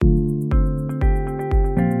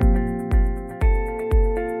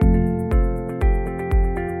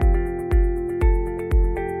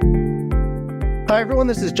Hi, everyone.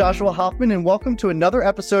 This is Joshua Hoffman, and welcome to another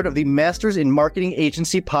episode of the Masters in Marketing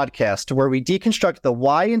Agency podcast, where we deconstruct the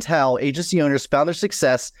why and how agency owners found their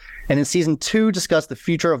success, and in Season 2, discuss the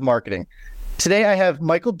future of marketing. Today, I have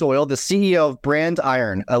Michael Doyle, the CEO of Brand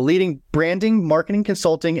Iron, a leading branding, marketing,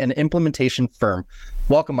 consulting, and implementation firm.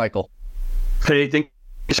 Welcome, Michael. Hey, thanks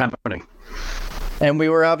for happening. And we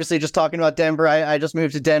were obviously just talking about Denver. I just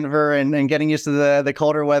moved to Denver and getting used to the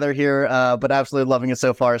colder weather here, but absolutely loving it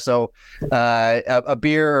so far. So a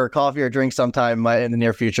beer or coffee or drink sometime in the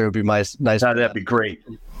near future would be nice. That'd be great.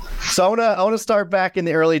 So I want to start back in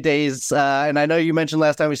the early days. And I know you mentioned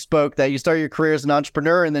last time we spoke that you started your career as an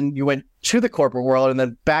entrepreneur and then you went to the corporate world and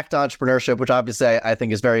then back to entrepreneurship, which obviously I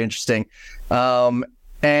think is very interesting.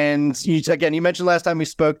 And you mentioned last time we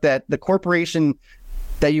spoke that the corporation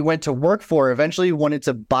that you went to work for eventually wanted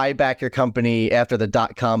to buy back your company after the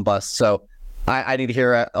dot-com bust. So I need to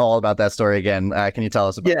hear all about that story again. Can you tell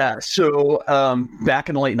us about that? Yeah. So back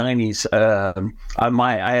in the late 90s,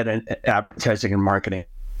 I had an advertising and marketing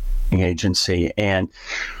agency, and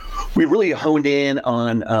we really honed in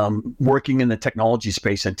on working in the technology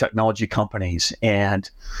space and technology companies. And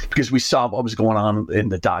because we saw what was going on in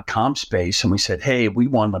the dot-com space, and we said, hey, we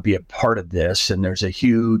want to be a part of this. And there's a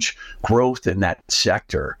huge growth in that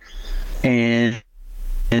sector. And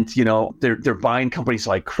you know, they're buying companies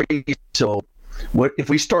like crazy. So what if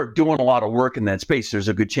we start doing a lot of work in that space, there's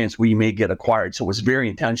a good chance we may get acquired. So it was very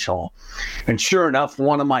intentional. And sure enough,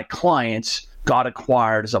 one of my clients got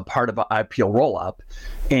acquired as a part of an IPO roll-up.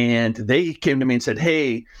 And they came to me and said,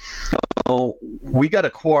 hey, we got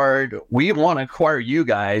acquired. We want to acquire you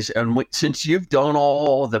guys. And since you've done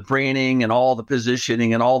all the branding and all the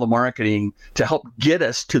positioning and all the marketing to help get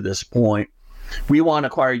us to this point, we want to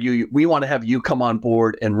acquire you. We want to have you come on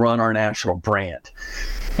board and run our national brand.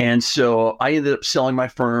 And so I ended up selling my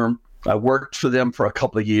firm. I worked for them for a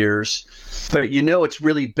couple of years, but you know, it's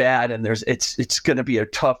really bad. And it's going to be a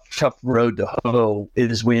tough road to hoe. It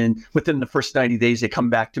is when within the first 90 days, they come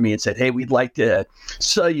back to me and said, hey, we'd like to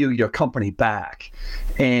sell you your company back.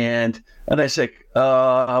 And I said,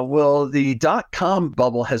 well, the dot-com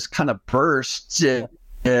bubble has kind of burst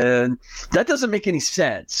and that doesn't make any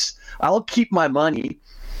sense. I'll keep my money.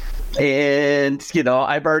 And, you know,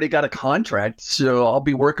 I've already got a contract, so I'll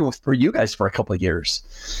be working for you guys for a couple of years.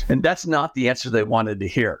 And that's not the answer they wanted to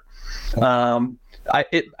hear.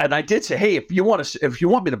 I did say, hey, if you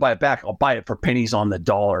want me to buy it back, I'll buy it for pennies on the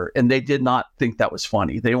dollar. And they did not think that was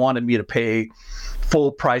funny. They wanted me to pay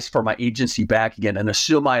full price for my agency back again and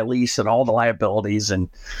assume my lease and all the liabilities. And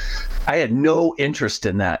I had no interest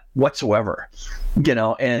in that whatsoever, you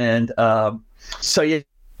know. And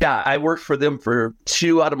yeah, I worked for them for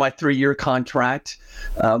 2 out of my 3-year contract.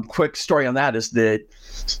 Quick story on that is that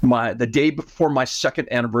the day before my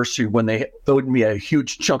second anniversary, when they owed me a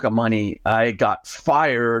huge chunk of money, I got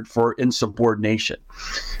fired for insubordination.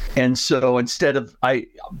 And so by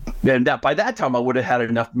that time I would have had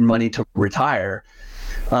enough money to retire.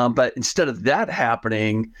 But instead of that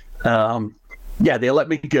happening, they let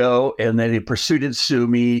me go, and then they proceeded to sue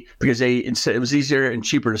me because it was easier and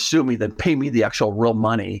cheaper to sue me than pay me the actual real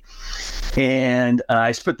money. And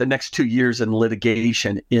I spent the next 2 years in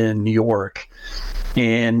litigation in New York,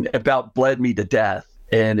 and about bled me to death.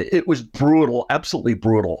 And it was brutal, absolutely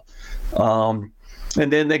brutal. And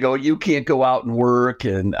then they go, you can't go out and work.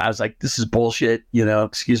 And I was like, this is bullshit, you know,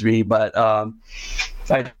 excuse me. But I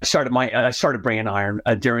started Brand Iron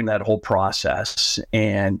during that whole process,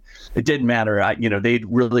 and it didn't matter. They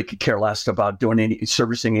really could care less about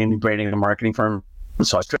servicing any branding and marketing firm.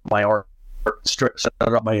 So I set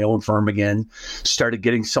up my own firm again, started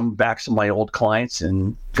getting some of my old clients,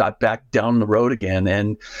 and got back down the road again.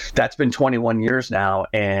 And that's been 21 years now,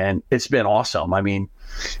 and it's been awesome. I mean,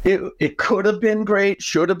 it could have been great,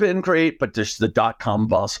 should have been great, but just the dot-com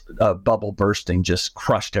bubble bursting just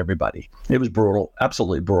crushed everybody. It was brutal,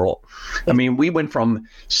 absolutely brutal. I mean, we went from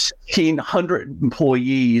 1,600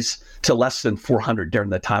 employees to less than 400 during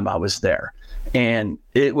the time I was there. And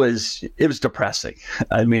it was depressing.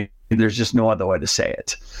 I mean, there's just no other way to say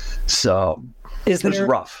it. So it was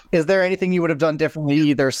rough. Is there anything you would have done differently,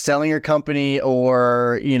 either selling your company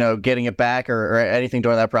or, getting it back or anything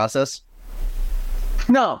during that process?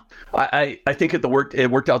 No, I think it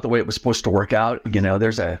worked out the way it was supposed to work out.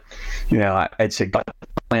 There's I'd say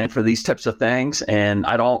plan for these types of things, and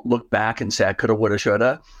I don't look back and say I coulda, woulda,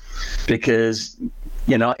 shoulda, because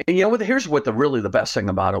here's what the best thing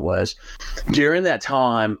about it was. During that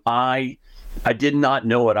time, I I did not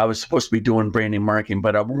know it. I was supposed to be doing branding marketing,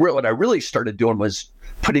 but what I really started doing was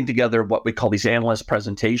putting together what we call these analyst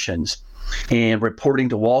presentations and reporting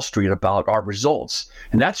to Wall Street about our results.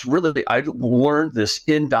 And that's really, I learned this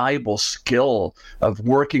invaluable skill of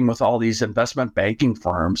working with all these investment banking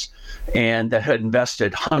firms and that had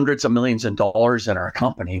invested hundreds of millions of dollars in our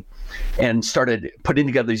company, and started putting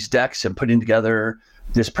together these decks and putting together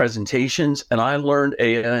these presentations. And I learned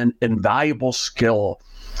an invaluable skill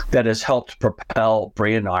that has helped propel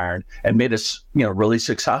Brandiron and made us, really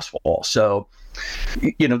successful. So,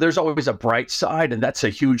 there's always a bright side, and that's a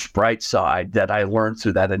huge bright side that I learned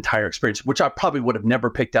through that entire experience, which I probably would have never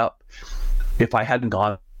picked up if I hadn't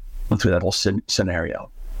gone through that whole scenario.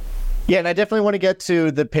 Yeah, and I definitely want to get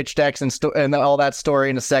to the pitch decks and all that story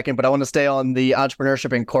in a second, but I want to stay on the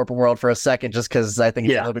entrepreneurship and corporate world for a second, just because I think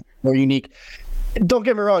it's a little bit more unique. Don't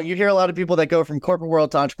get me wrong, you hear a lot of people that go from corporate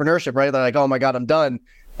world to entrepreneurship, right? They're like, oh my God, I'm done.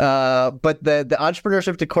 But the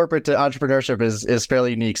entrepreneurship to corporate to entrepreneurship is fairly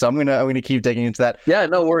unique. So I'm gonna keep digging into that. Yeah,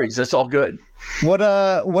 no worries. That's all good. What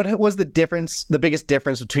was the difference, the biggest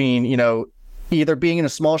difference between, either being in a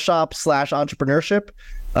small shop / entrepreneurship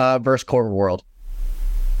versus corporate world?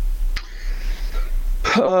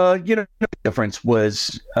 The difference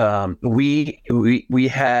was we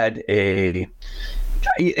had a,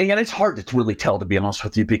 and it's hard to really tell, to be honest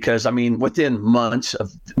with you, because within months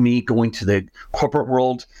of me going to the corporate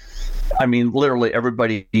world, literally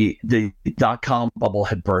everybody, the .com bubble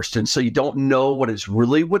had burst. And so you don't know what it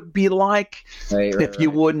really would be like if you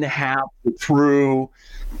wouldn't have through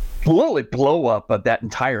literally blow up of that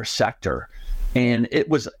entire sector. And it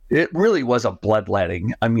really was a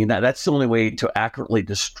bloodletting. That's the only way to accurately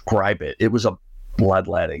describe it. It was a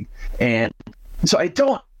bloodletting. And so I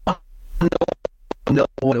don't know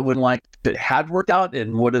what it would like if it had worked out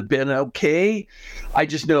and would have been okay. I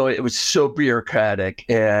just know it was so bureaucratic,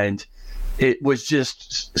 and it was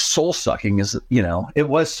just soul sucking. It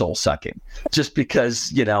was soul sucking just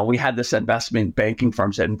because, we had this investment banking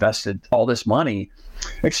firms that invested all this money,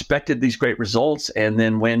 expected these great results. And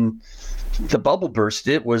then when the bubble burst,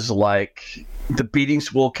 it was like the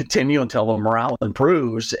beatings will continue until the morale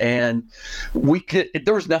improves, and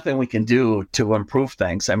there was nothing we can do to improve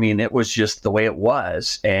things. It was just the way it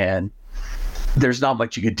was, and there's not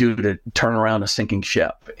much you could do to turn around a sinking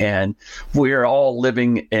ship. And we're all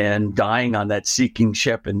living and dying on that sinking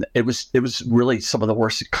ship, and it was really some of the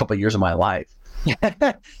worst couple of years of my life.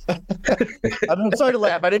 I'm sorry to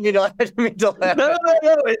laugh. I didn't mean to laugh. No.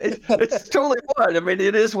 It's totally fun.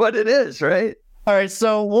 It is what it is, right? All right,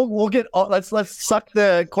 so we'll get let's suck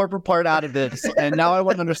the corporate part out of this, and now I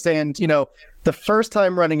want to understand. The first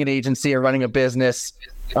time running an agency or running a business,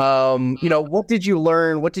 what did you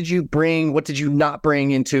learn? What did you bring? What did you not bring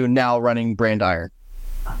into now running Brandiron?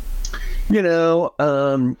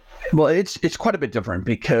 Well, it's quite a bit different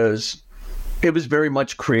because it was very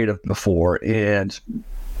much creative before, and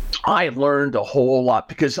I learned a whole lot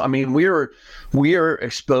because we are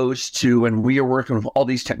exposed to, and we are working with all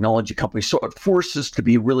these technology companies, so it forces us to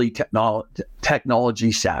be really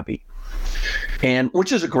technology savvy, and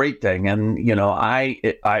which is a great thing. And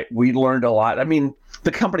we learned a lot.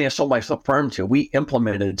 The company I sold my firm to, we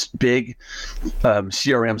implemented big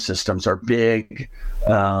CRM systems, or big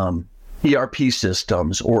ERP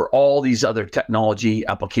systems, or all these other technology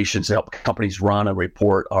applications that help companies run and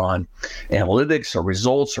report on analytics or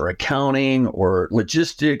results or accounting or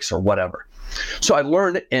logistics or whatever. So I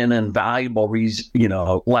learned an invaluable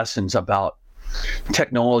lessons about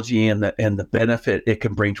technology and the benefit it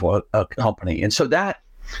can bring to a company. And so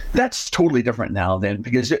that's totally different now then,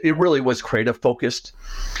 because it really was creative focused.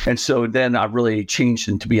 And so then I really changed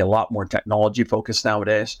into be a lot more technology focused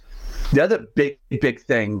nowadays. The other big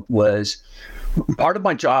thing was part of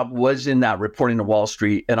my job was in that reporting to Wall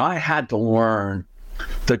Street, and I had to learn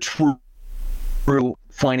the true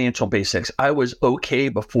financial basics. I was okay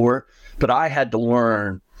before, but I had to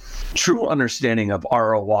learn true understanding of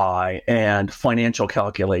ROI and financial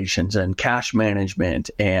calculations and cash management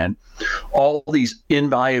and all these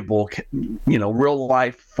invaluable, real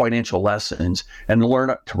life financial lessons, and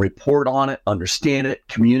learn to report on it, understand it,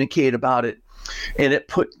 communicate about it. And it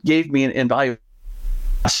gave me an invaluable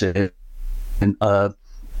lesson, and not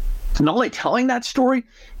only telling that story,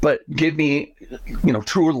 but give me,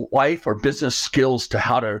 true life or business skills to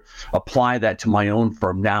how to apply that to my own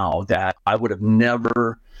firm now, that I would have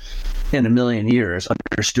never in a million years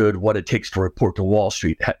understood what it takes to report to Wall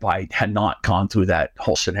Street if I had not gone through that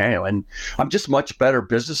whole scenario. And I'm just much better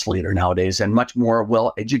business leader nowadays, and much more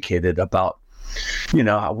well educated about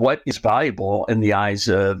what is valuable in the eyes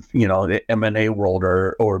of, the M&A world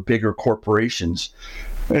or bigger corporations.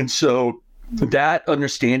 And so that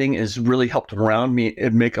understanding has really helped around me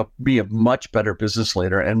and be a much better business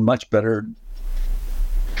leader and much better,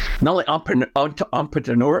 not only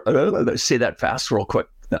entrepreneur, let's say that fast real quick,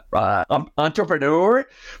 entrepreneur,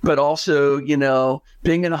 but also, being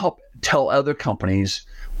able to help tell other companies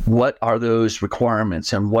what are those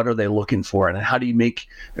requirements and what are they looking for, and how do you make,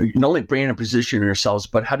 not only brand and position yourselves,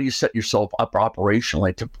 but how do you set yourself up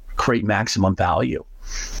operationally to create maximum value?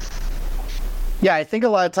 Yeah, I think a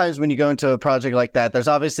lot of times when you go into a project like that, there's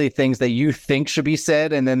obviously things that you think should be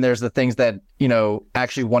said, and then there's the things that,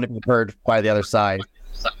 actually want to be heard by the other side.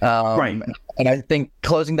 Right. And I think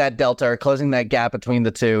closing that delta or closing that gap between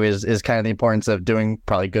the two is kind of the importance of doing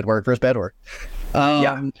probably good work versus bad work.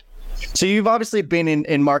 Yeah. So you've obviously been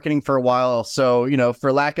in marketing for a while. So,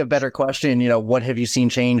 for lack of a better question, what have you seen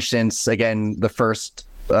change since, again, the first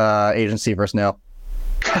agency versus now?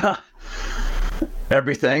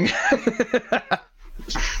 Everything.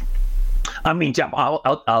 I mean, Jeff,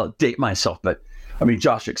 I'll date myself, but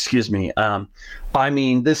Josh, excuse me.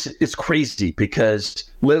 This is crazy because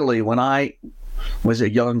literally when I was a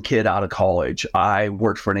young kid out of college, I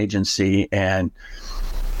worked for an agency, and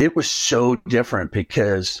it was so different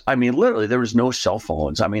because, literally there was no cell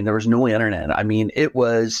phones. There was no internet. It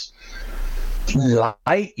was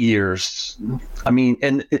light years.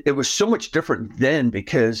 And it was so much different then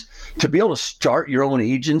because to be able to start your own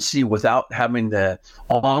agency without having the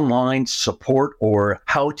online support or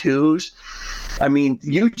how-tos,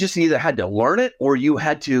 you just either had to learn it or you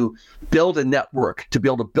had to build a network to be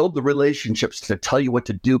able to build the relationships to tell you what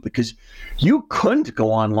to do, because you couldn't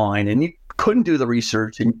go online and you couldn't do the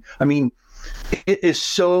research. And it is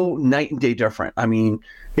so night and day different.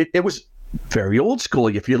 It was very old school.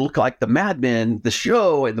 If you look like the Mad Men, the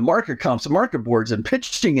show, and the market comps, the market boards, and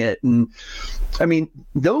pitching it. And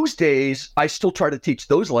those days, I still try to teach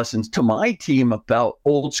those lessons to my team about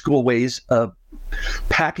old school ways of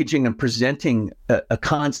packaging and presenting a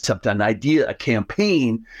concept, an idea, a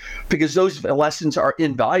campaign, because those lessons are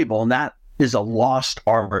invaluable. And that is a lost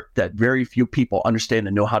art that very few people understand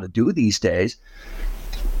and know how to do these days.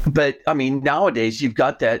 But nowadays you've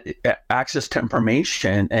got that access to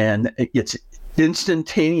information, and it's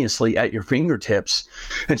instantaneously at your fingertips.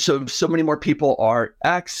 And so many more people are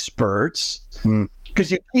experts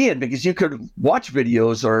because you could watch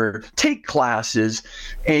videos or take classes,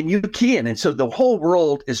 and you can. And so the whole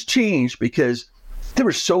world has changed because there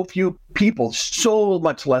were so few people, so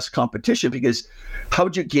much less competition, because how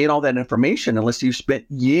would you gain all that information unless you spent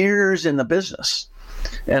years in the business?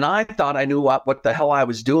 And I thought I knew what the hell I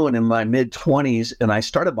was doing in my mid-20s, and I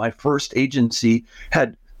started my first agency,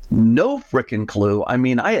 had no freaking clue. I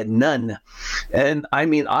had none. And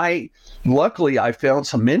luckily I found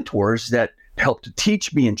some mentors that helped to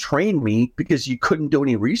teach me and train me, because you couldn't do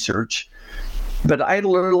any research. But I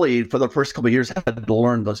literally, for the first couple of years, had to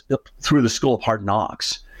learn through the School of Hard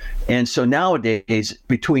Knocks. And so nowadays,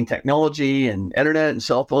 between technology and internet and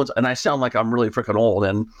cell phones, and I sound like I'm really freaking old,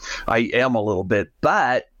 and I am a little bit,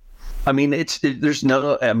 but the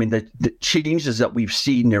changes that we've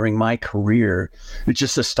seen during my career, it's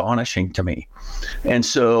just astonishing to me. And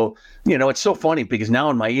so, it's so funny because now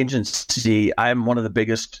in my agency, I'm one of the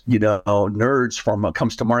biggest, nerds when it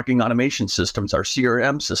comes to marketing automation systems, our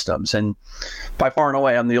CRM systems. And by far and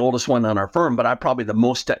away, I'm the oldest one on our firm, but I'm probably the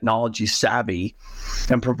most technology savvy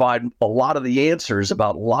and provide a lot of the answers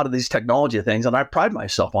about a lot of these technology things. And I pride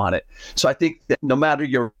myself on it. So I think that no matter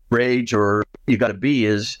your age or you got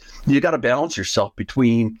to balance yourself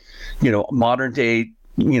between, modern day,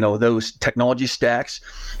 those technology stacks.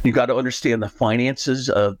 You got to understand the finances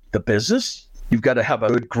of the business. You've got to have a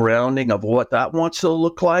good grounding of what that wants to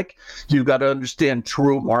look like. You've got to understand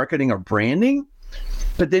true marketing or branding.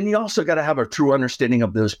 But then you also got to have a true understanding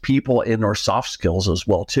of those people and or soft skills as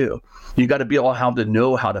well, too. You got to be able to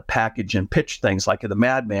know how to package and pitch things like in the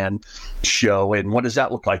Mad Men show. And what does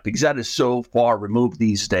that look like? Because that is so far removed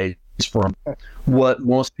these days from what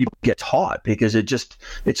most people get taught, because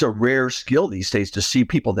it's a rare skill these days to see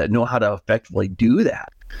people that know how to effectively do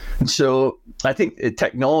that. And so I think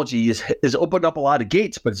technology has opened up a lot of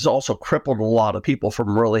gates, but it's also crippled a lot of people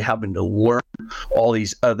from really having to learn all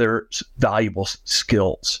these other valuable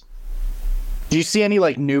skills. Do you see any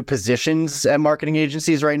new positions at marketing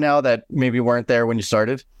agencies right now that maybe weren't there when you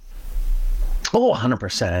started? Oh,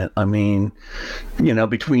 100%.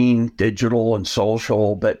 Between digital and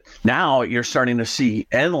social, but now you're starting to see,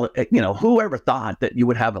 whoever thought that you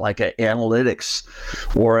would have an analytics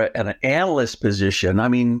or an analyst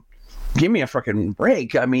position? give me a freaking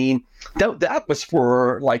break. I mean, that was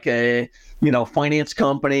for like a, finance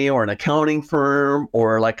company or an accounting firm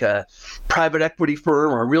or like a private equity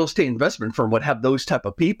firm or a real estate investment firm would have those type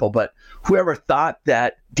of people. But whoever thought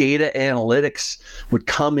that data analytics would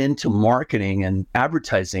come into marketing and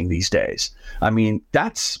advertising these days? I mean,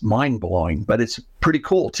 that's mind blowing, but it's pretty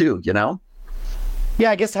cool too, Yeah,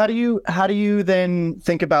 I guess how do you then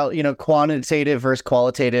think about, quantitative versus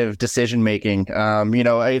qualitative decision making?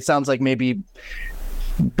 It sounds like maybe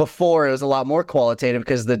before it was a lot more qualitative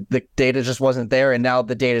because the data just wasn't there, and now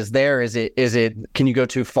the data is there. Is it can you go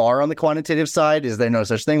too far on the quantitative side? Is there no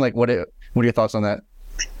such thing? Like what are your thoughts on that?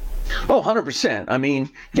 Oh, 100%. I mean,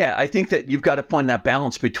 yeah, I think that you've got to find that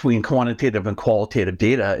balance between quantitative and qualitative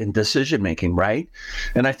data in decision making, right?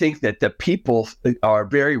 And I think that the people are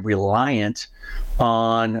very reliant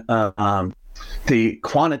on the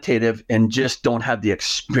quantitative and just don't have the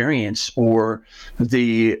experience or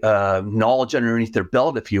the knowledge underneath their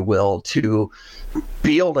belt, if you will, to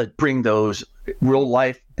be able to bring those real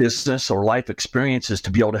life business or life experiences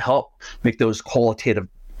to be able to help make those qualitative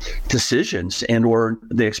decisions and or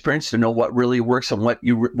the experience to know what really works and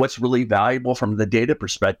what's really valuable from the data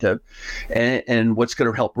perspective and what's going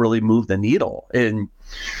to help really move the needle. And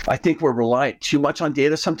I think we're reliant too much on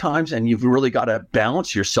data sometimes, and you've really got to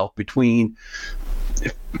balance yourself between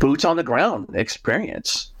boots on the ground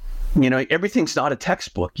experience. Everything's not a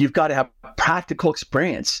textbook. You've got to have practical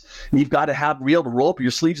experience. You've got to have real to roll up your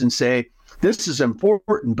sleeves and say, this is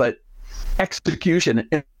important, but execution,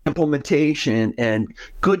 implementation, and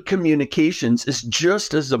good communications is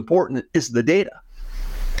just as important as the data.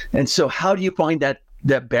 And so how do you find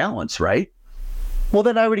that balance, right? Well,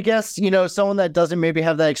 then I would guess, someone that doesn't maybe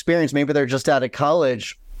have that experience, maybe they're just out of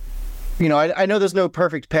college. I know there's no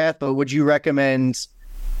perfect path, but would you recommend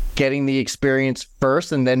getting the experience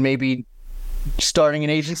first and then maybe starting an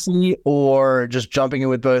agency, or just jumping in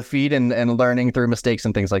with both feet and learning through mistakes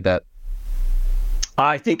and things like that?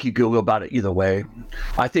 I think you go about it either way.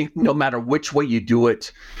 I think no matter which way you do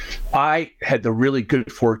it, I had the really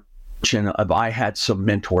good fortune of I had some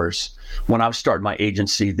mentors when I was starting my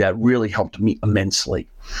agency that really helped me immensely.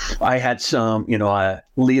 I had some, a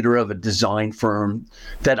leader of a design firm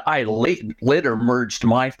that I later merged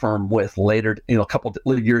my firm with later, a couple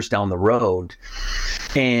of years down the road.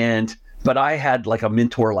 But I had like a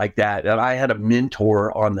mentor like that, and I had a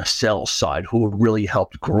mentor on the sales side who really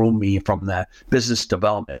helped groom me from the business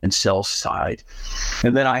development and sales side.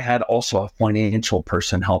 And then I had also a financial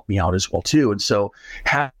person help me out as well too. And so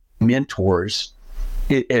having mentors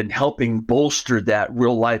and helping bolster that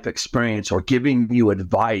real life experience or giving you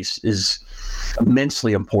advice is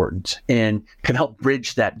immensely important and can help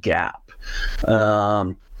bridge that gap.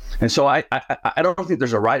 And so I don't think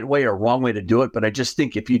there's a right way or wrong way to do it, but I just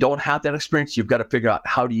think if you don't have that experience, you've got to figure out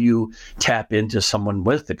how do you tap into someone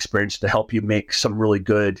with experience to help you make some really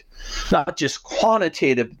good, not just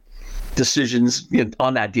quantitative decisions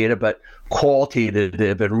on that data, but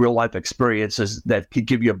qualitative and real life experiences that could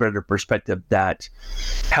give you a better perspective that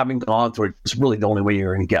having gone through it is really the only way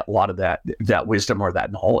you're going to get a lot of that wisdom or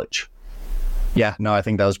that knowledge. Yeah, no, I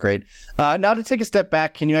think that was great. Now to take a step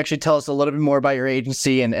back, can you actually tell us a little bit more about your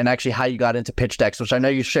agency and actually how you got into pitch decks, which I know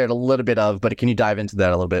you shared a little bit of, but can you dive into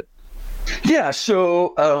that a little bit? Yeah.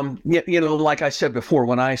 So, like I said before,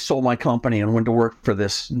 when I sold my company and went to work for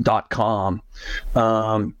this .com,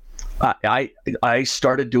 I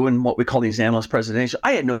started doing what we call these analyst presentations.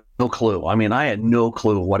 I had no clue. I mean, I had no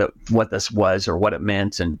clue what this was or what it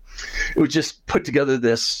meant. And it was just put together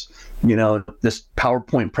this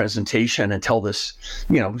PowerPoint presentation and tell this,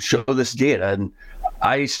 show this data. And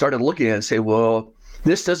I started looking at it and say, well,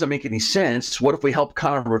 this doesn't make any sense. What if we help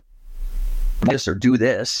kind of this or do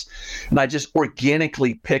this? And I just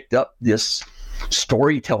organically picked up this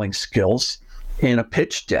storytelling skills in a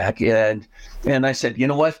pitch deck. And I said, you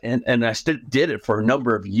know what? And I still did it for a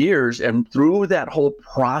number of years. And through that whole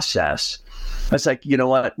process, I was like, you know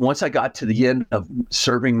what? Once I got to the end of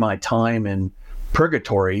serving my time in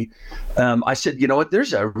purgatory, I said, you know what?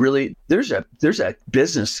 There's a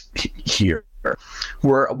business here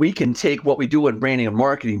where we can take what we do in branding and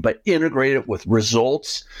marketing, but integrate it with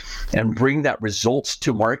results and bring that results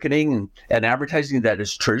to marketing and advertising that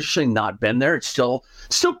has traditionally not been there. It's still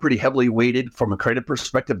pretty heavily weighted from a creative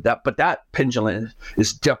perspective, but that pendulum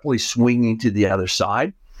is definitely swinging to the other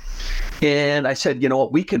side. And I said, you know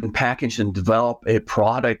what? We can package and develop a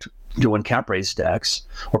product doing cap raise decks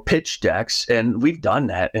or pitch decks, and we've done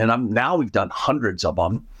that, and we've done hundreds of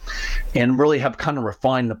them, and really have kind of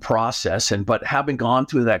refined the process. But having gone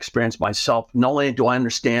through that experience myself, not only do I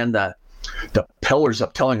understand the pillars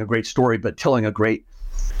of telling a great story, but telling a great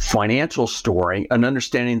financial story and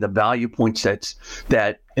understanding the value points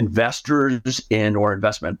that investors in or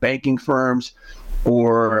investment banking firms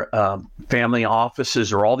or family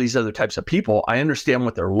offices or all these other types of people, I understand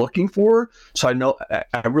what they're looking for. So I know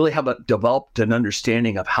I really have developed an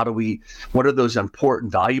understanding of what are those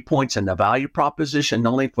important value points and the value proposition,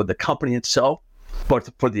 not only for the company itself, but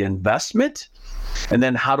for the investment. And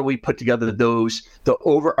then how do we put together the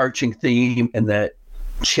overarching theme and the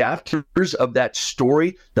chapters of that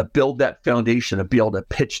story that build that foundation to be able to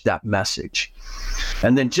pitch that message.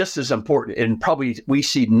 And then just as important, and probably we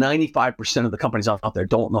see 95% of the companies out there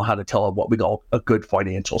don't know how to tell what we call a good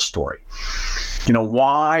financial story.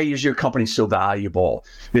 Why is your company so valuable?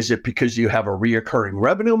 Is it because you have a reoccurring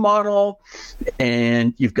revenue model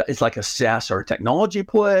and it's like a SaaS or a technology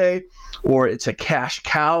play, or it's a cash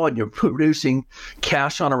cow and you're producing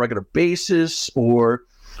cash on a regular basis, or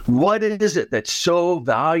what is it that's so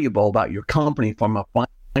valuable about your company from a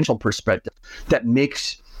financial perspective that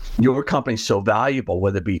makes your company so valuable,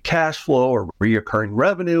 whether it be cash flow or recurring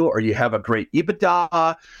revenue, or you have a great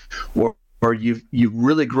EBITDA, or you've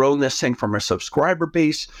really grown this thing from a subscriber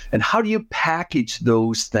base? And how do you package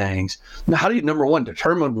those things? Now, how do you, number one,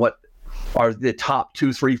 determine what are the top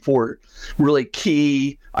 2, 3, 4 really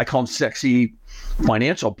key, I call them sexy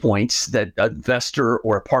financial points that an investor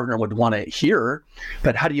or a partner would want to hear,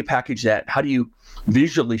 but how do you package that? How do you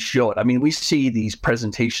visually show it? I mean, we see these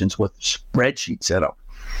presentations with spreadsheets in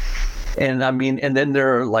them. And then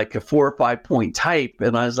they're like a 4 or 5 point type.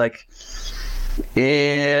 And I was like,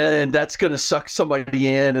 and that's going to suck somebody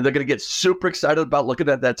in and they're going to get super excited about looking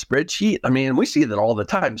at that spreadsheet. I mean, we see that all the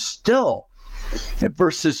time still,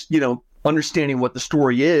 versus, understanding what the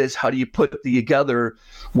story is. How do you put it together?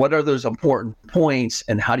 What are those important points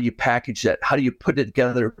and how do you package that? How do you put it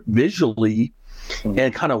together visually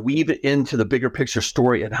and kind of weave it into the bigger picture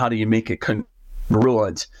story? And how do you make it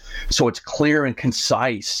congruent so it's clear and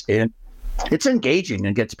concise and it's engaging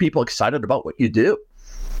and gets people excited about what you do?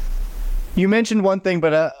 You mentioned one thing,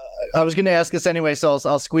 but I was going to ask this anyway, so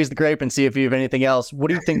I'll squeeze the grape and see if you have anything else. What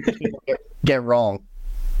do you think people get wrong?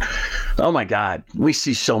 Oh my God, we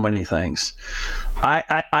see so many things.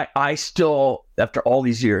 I still, after all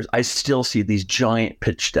these years, I still see these giant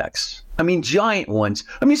pitch decks. I mean, giant ones.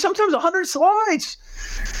 I mean, sometimes 100 slides.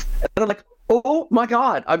 And I'm like, oh my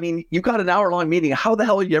God. I mean, you've got an hour-long meeting. How the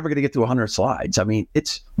hell are you ever going to get through 100 slides? I mean,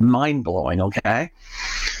 it's mind-blowing, okay?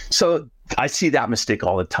 So I see that mistake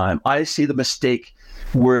all the time. I see the mistake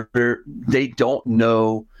where they don't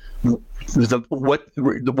know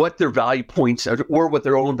what their value points are, or what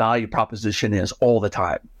their own value proposition is all the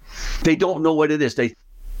time. They don't know what it is. They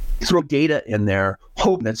throw data in there,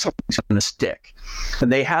 hoping that something's going to stick.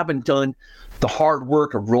 And they haven't done the hard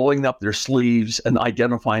work of rolling up their sleeves and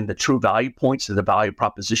identifying the true value points of the value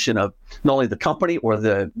proposition of not only the company or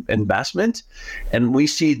the investment. And we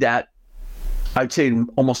see that, I'd say,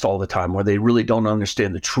 almost all the time, where they really don't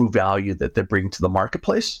understand the true value that they bring to the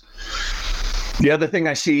marketplace. The other thing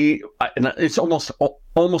I see, and it's almost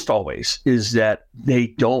always, is that they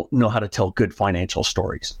don't know how to tell good financial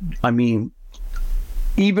stories. I mean,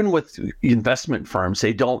 even with investment firms,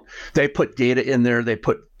 they put data in there, they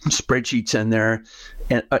put spreadsheets in there,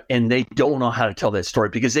 and they don't know how to tell that story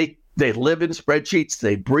because they live in spreadsheets,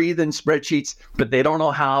 they breathe in spreadsheets, but they don't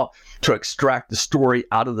know how to extract the story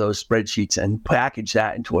out of those spreadsheets and package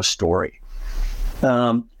that into a story.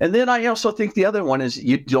 And then I also think the other one is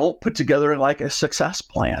you don't put together like a success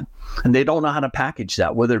plan, and they don't know how to package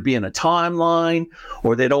that, whether it be in a timeline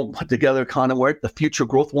or they don't put together kind of where the future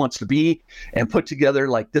growth wants to be and put together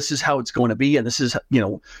like this is how it's going to be. And this is,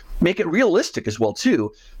 make it realistic as well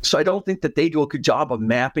too. So I don't think that they do a good job of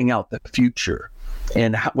mapping out the future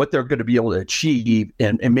and what they're going to be able to achieve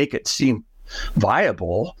and make it seem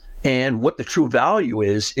viable, and what the true value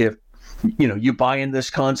is if you buy in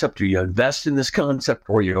this concept or you invest in this concept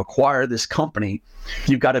or you acquire this company.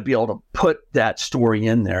 You've got to be able to put that story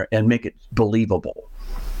in there and make it believable.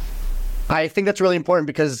 I think that's really important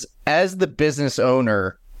because as the business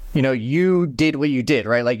owner, you did what you did,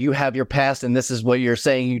 right? Like you have your past and this is what you're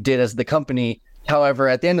saying you did as the company. However,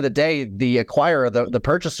 at the end of the day, the acquirer, the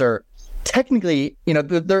purchaser, technically,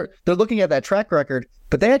 they're looking at that track record,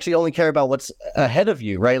 but they actually only care about what's ahead of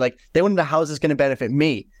you, right? Like they want to know how is this going to benefit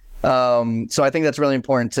me. So I think that's really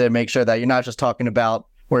important to make sure that you're not just talking about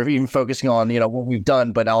or even focusing on, what we've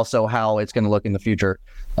done, but also how it's going to look in the future.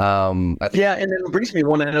 And then it brings me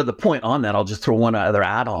one other point on that. I'll just throw one other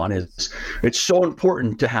add-on is it's so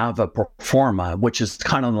important to have a pro forma, which is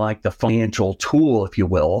kind of like the financial tool, if you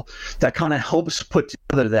will, that kind of helps put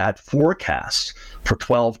together that forecast for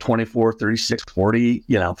 12, 24, 36, 40,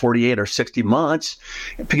 48 or 60 months,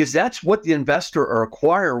 because that's what the investor or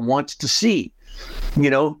acquirer wants to see,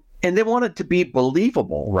 and they want it to be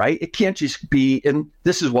believable, right? It can't just be, and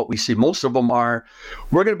this is what we see. Most of them are,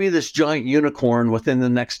 we're going to be this giant unicorn within the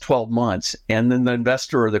next 12 months. And then the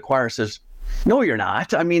investor or the acquirer says, no, you're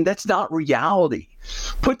not. I mean, that's not reality.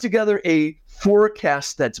 Put together a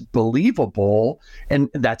forecast that's believable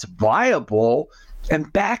and that's viable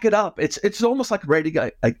and back it up. It's almost like writing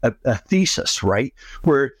a thesis, right?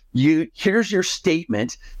 Where here's your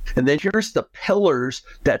statement, and then here's the pillars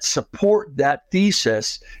that support that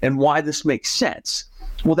thesis and why this makes sense.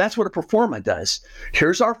 Well, that's what a pro forma does.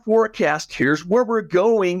 Here's our forecast, here's where we're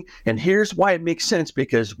going, and here's why it makes sense,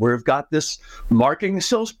 because we've got this marketing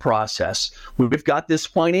sales process. We've got this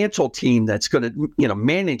financial team that's going to,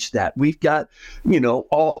 manage that. We've got,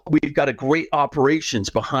 we've got a great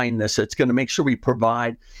operations behind this that's going to make sure we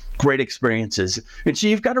provide great experiences. And so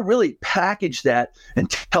you've got to really package that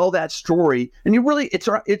and tell that story. And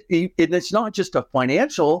it's not just a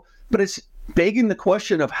financial, but it's begging the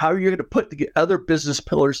question of how you're going to put the other business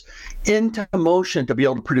pillars into motion to be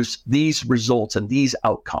able to produce these results and these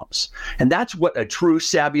outcomes. And that's what a true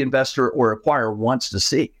savvy investor or acquirer wants to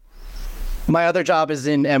see. My other job is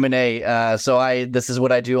in M&A, this is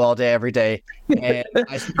what I do all day, every day. And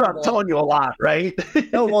I'm telling you a lot, right?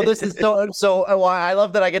 No, well, this is so. I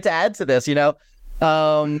love that I get to add to this,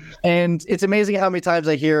 and it's amazing how many times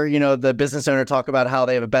I hear, the business owner talk about how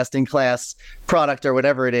they have a best-in-class product or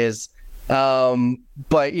whatever it is.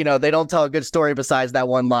 But they don't tell a good story besides that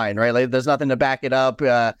one line, right? Like, there's nothing to back it up.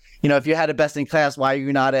 If you had a best in class, why are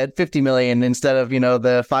you not at 50 million instead of,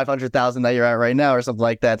 the 500,000 that you're at right now or something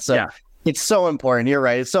like that? So It's so important. You're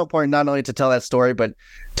right. It's so important not only to tell that story, but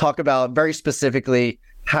talk about very specifically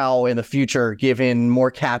how in the future, given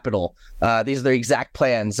more capital, these are the exact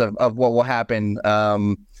plans of what will happen,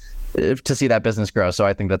 to see that business grow. So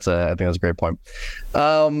I think that's a great point.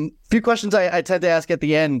 Few questions I tend to ask at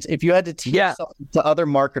the end. If you had to teach something to other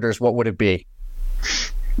marketers, what would it be?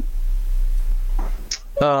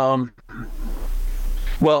 There's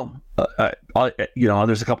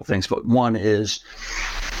a couple things, but one is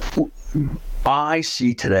I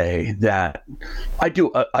see today that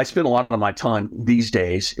I spend a lot of my time these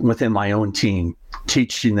days within my own team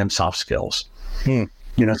teaching them soft skills.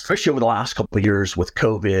 Especially over the last couple of years with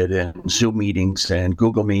COVID and Zoom meetings and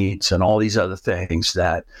Google Meets and all these other things,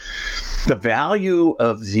 that the value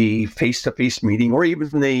of the face-to-face meeting, or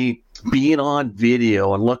even the being on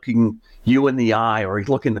video and looking you in the eye or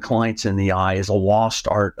looking the clients in the eye, is a lost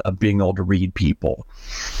art of being able to read people.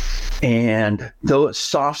 And those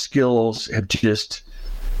soft skills have just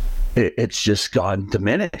gone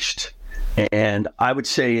diminished. And I would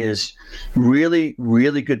say is really,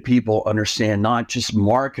 really good people understand not just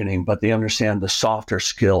marketing, but they understand the softer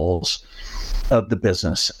skills of the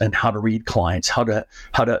business and how to read clients, how to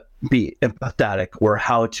be empathetic, or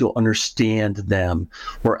how to understand them,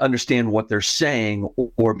 or understand what they're saying,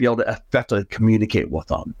 or be able to effectively communicate with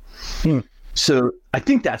them. So I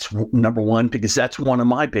think that's number one, because that's one of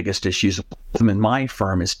my biggest issues in my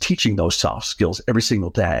firm, is teaching those soft skills every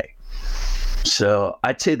single day. So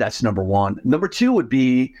I'd say that's number one. Number two would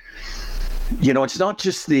be, it's not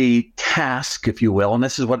just the task, if you will. And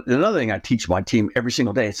this is another thing I teach my team every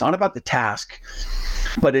single day. It's not about the task,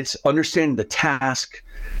 but it's understanding the task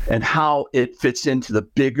and how it fits into the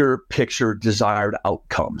bigger picture desired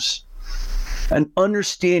outcomes. And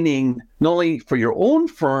understanding not only for your own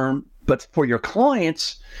firm, but for your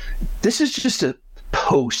clients, this is just a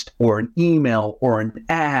post or an email or an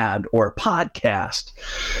ad or a podcast,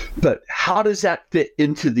 but how does that fit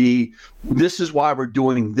into this is why we're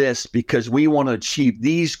doing this, because we want to achieve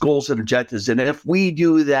these goals and objectives, and if we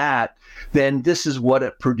do that, then this is what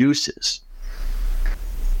it produces.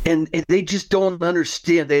 And they just don't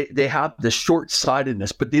understand. They have the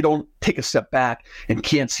short-sightedness, but they don't take a step back and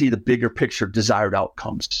can't see the bigger picture desired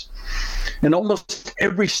outcomes. And almost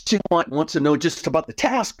every student wants to know just about the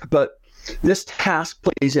task, but this task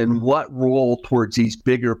plays in what role towards these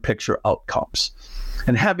bigger picture outcomes.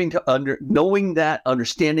 And having to knowing that,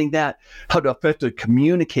 understanding that, how to effectively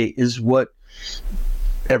communicate is what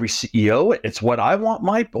every CEO, it's what I want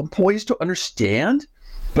my employees to understand,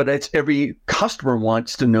 but it's every customer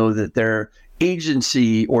wants to know that their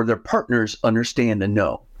agency or their partners understand and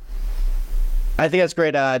know. I think that's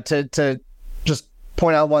great to just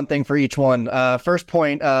point out one thing for each one. First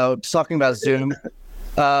point, just talking about Zoom.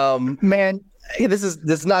 Man, this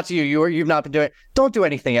is not to you. You've not been doing it. Don't do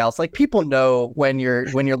anything else. Like, people know when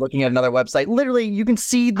you're looking at another website. Literally, you can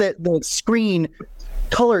see the screen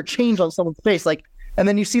color change on someone's face. Like, and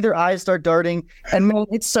then you see their eyes start darting, and man,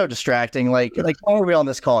 it's so distracting. Like why are we on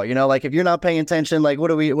this call? You know, like, if you're not paying attention, like, what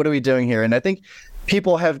are we doing here? And I think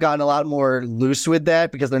people have gotten a lot more loose with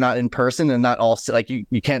that because they're not in person and not all like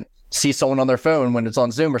you can't see someone on their phone when it's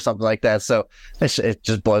on Zoom or something like that. So it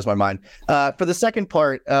just blows my mind. For the second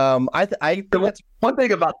part, I think that's one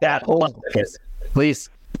thing about that. Hold on, please.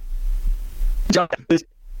 John,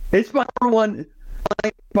 it's my number one.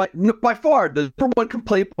 By far, the number one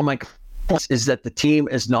complaint on my class is that the team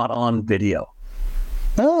is not on video.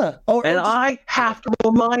 I have to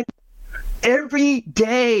remind every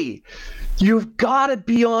day, you've got to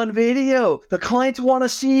be on video. The clients want to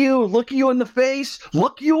see you, look you in the face,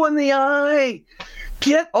 look you in the eye.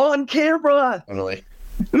 Get on camera. Totally.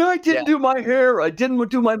 And I didn't do my hair. I didn't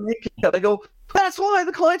do my makeup. I go, that's why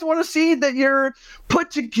the clients want to see that you're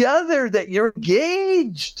put together, that you're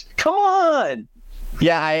engaged. Come on.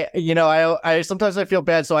 Yeah, I sometimes I feel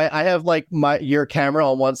bad. So I have like your camera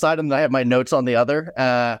on one side and I have my notes on the other.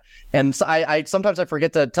 And so I sometimes I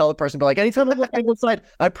forget to tell the person, but like, anytime I look at one side,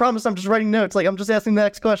 I promise I'm just writing notes. Like, I'm just asking the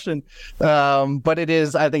next question. But I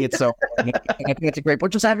think it's so I think it's a great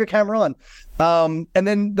point. Just have your camera on. And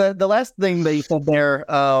then the last thing that you said there,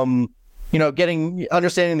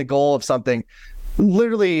 understanding the goal of something.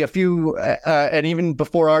 Literally a few, and even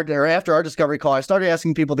before after our discovery call, I started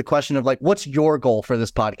asking people the question of like, what's your goal for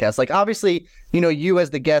this podcast? Like, obviously, you as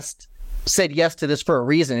the guest said yes to this for a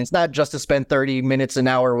reason. It's not just to spend 30 minutes, an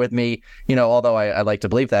hour with me, although I like to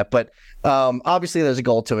believe that, but obviously there's a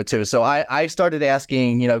goal to it too. So I started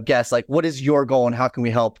asking, guests, like, what is your goal and how can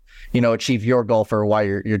we help, achieve your goal for why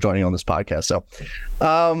you're joining on this podcast? So,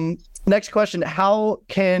 next question, how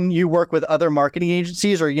can you work with other marketing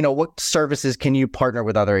agencies, or, what services can you partner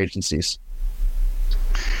with other agencies?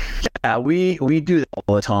 Yeah, we do that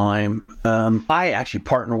all the time. I actually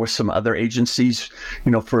partner with some other agencies,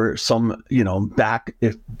 for some,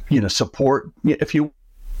 support, if you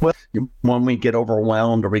will, when we get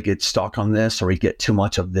overwhelmed or we get stuck on this or we get too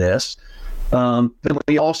much of this. Then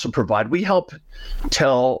we also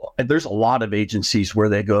there's a lot of agencies where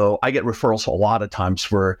they go, I get referrals a lot of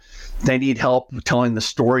times where they need help telling the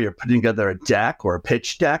story or putting together a deck or a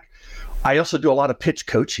pitch deck. I also do a lot of pitch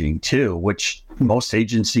coaching too, which most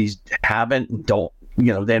agencies don't,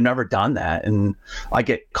 they've never done that. And I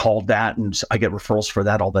get called that and I get referrals for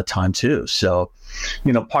that all the time too. So,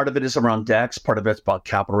 part of it is around decks, part of it's about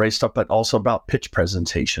capital raise stuff, but also about pitch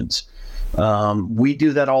presentations. We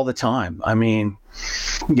do that all the time. I mean,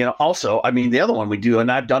 the other one we do,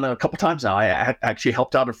 and I've done it a couple times now. I actually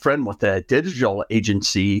helped out a friend with a digital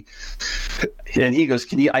agency, and he goes,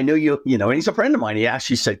 I know you, and he's a friend of mine. He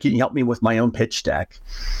actually said, can you help me with my own pitch deck?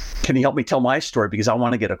 Can you help me tell my story? Because I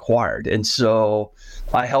want to get acquired. And so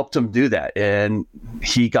I helped him do that, and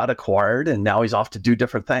he got acquired, and now he's off to do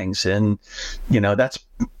different things. And, that's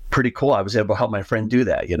pretty cool. I was able to help my friend do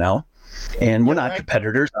that, And we're not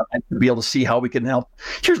competitors. I have to be able to see how we can help.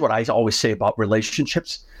 Here's what I always say about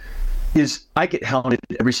relationships is I get hounded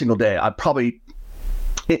every single day. I probably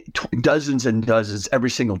dozens and dozens every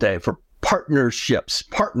single day for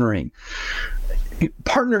partnering.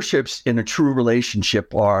 Partnerships in a true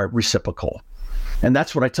relationship are reciprocal. And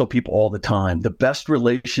that's what I tell people all the time. The best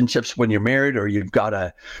relationships when you're married or you've got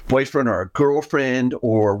a boyfriend or a girlfriend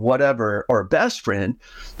or whatever, or a best friend,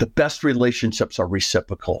 the best relationships are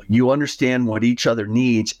reciprocal. You understand what each other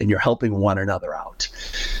needs and you're helping one another out.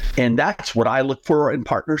 And that's what I look for in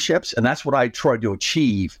partnerships. And that's what I try to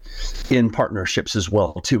achieve in partnerships as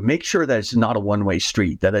well, to make sure that it's not a one-way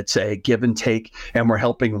street, that it's a give and take and we're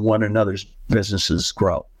helping one another's businesses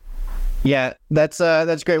grow. Yeah, that's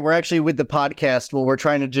great. We're actually with the podcast, what we're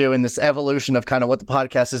trying to do in this evolution of kind of what the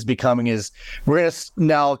podcast is becoming is we're going to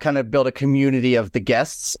now kind of build a community of the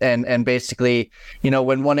guests and basically,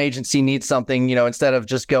 when one agency needs something, instead of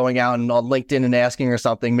just going out and on LinkedIn and asking or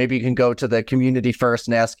something, maybe you can go to the community first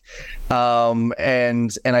and ask.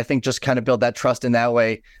 And I think just kind of build that trust in that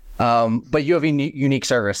way. But you have a unique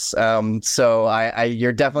service. So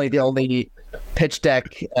you're definitely the only pitch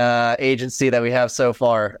deck agency that we have so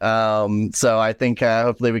far. So I think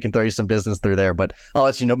hopefully we can throw you some business through there, but I'll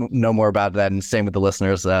let you know more about that, and same with the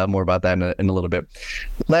listeners, more about that in a little bit.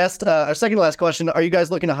 Our second to last question, are you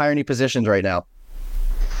guys looking to hire any positions right now?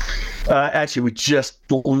 Actually, we just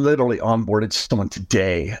literally onboarded someone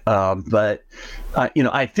today, but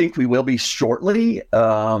I think we will be shortly.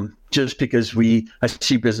 just because I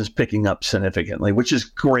see business picking up significantly, which is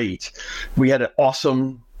great. We had an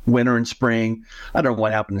awesome winter and spring. I don't know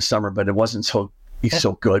what happened in summer, but it wasn't so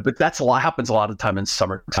good. But happens a lot of time in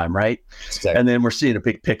summertime, right? Exactly. And then we're seeing a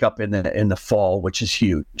big pickup in the fall, which is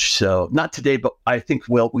huge. So not today, but I think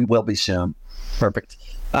we will be soon. Perfect.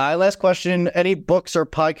 Last question: any books or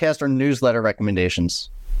podcast or newsletter recommendations?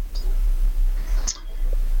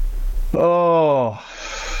 Oh,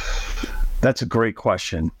 that's a great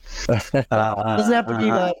question. Doesn't have to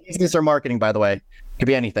be business or marketing, by the way. It could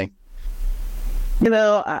be anything.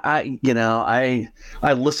 I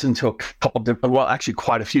listen to a couple different, actually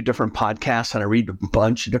quite a few different podcasts, and I read a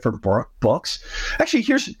bunch of different books. Actually,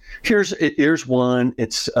 here's one.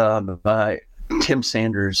 It's by Tim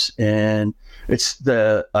Sanders, and it's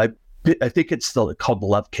I think it's called The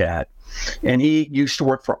Love Cat, and he used to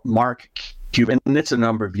work for Mark Cuban, and it's a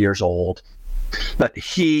number of years old. But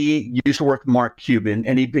he used to work with Mark Cuban,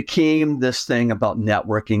 and he became this thing about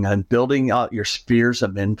networking and building out your spheres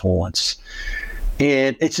of influence.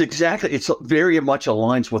 And it's very much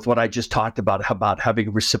aligns with what I just talked about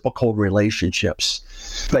having reciprocal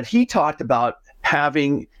relationships. But he talked about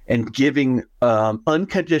having and giving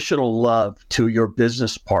unconditional love to your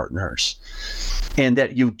business partners, and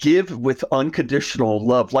that you give with unconditional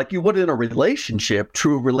love like you would in a relationship,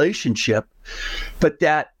 true relationship, but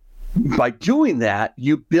that by doing that,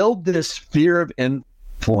 you build this sphere of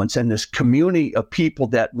influence and this community of people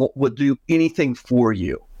that will do anything for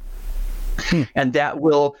you. And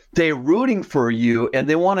they're rooting for you, and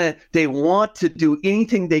they want to do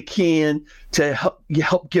anything they can to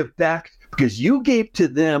help give back because you gave to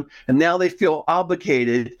them, and now they feel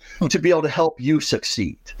obligated to be able to help you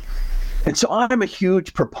succeed. And so I'm a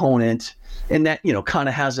huge proponent, and that, kind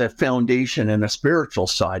of has a foundation and a spiritual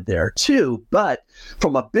side there too. But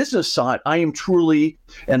from a business side, I am truly,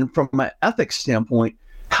 and from an ethics standpoint,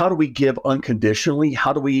 how do we give unconditionally?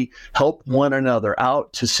 How do we help one another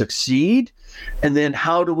out to succeed? And then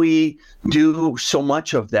how do we do so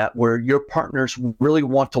much of that where your partners really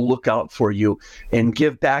want to look out for you and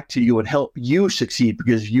give back to you and help you succeed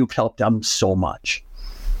because you've helped them so much?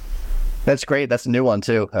 That's great. That's a new one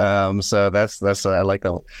too. So that's I like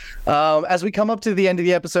that one. As we come up to the end of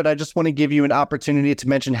the episode, I just want to give you an opportunity to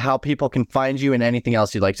mention how people can find you and anything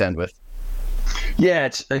else you'd like to end with. Yeah,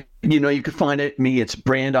 it's you can find me. It's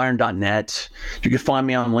brandiron.net. You can find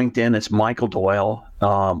me on LinkedIn. It's Michael Doyle,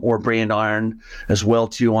 or Brandiron as well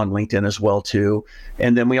too on LinkedIn as well too.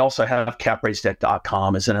 And then we also have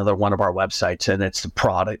capraisedeck.com is another one of our websites, and it's the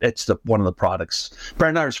product. It's one of the products.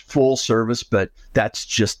 Brandiron's full service, but that's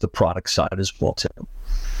just the product side as well too.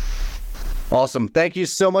 Awesome. Thank you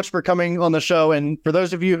so much for coming on the show. And for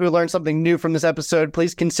those of you who learned something new from this episode,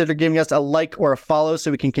 please consider giving us a like or a follow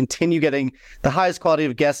so we can continue getting the highest quality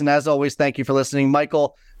of guests. And as always, thank you for listening.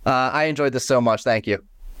 Michael, I enjoyed this so much. Thank you.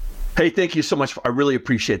 Hey, thank you so much. I really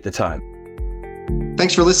appreciate the time.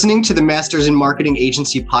 Thanks for listening to the Masters in Marketing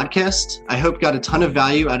Agency podcast. I hope you got a ton of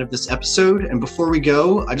value out of this episode. And before we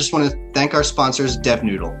go, I just want to thank our sponsors,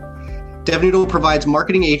 DevNoodle. DevNoodle provides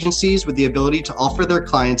marketing agencies with the ability to offer their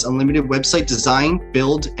clients unlimited website design,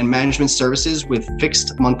 build, and management services with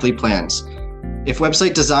fixed monthly plans. If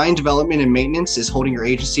website design, development, and maintenance is holding your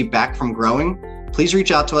agency back from growing, please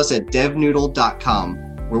reach out to us at devnoodle.com,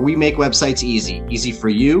 where we make websites easy for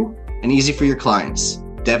you and easy for your clients.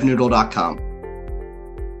 devnoodle.com.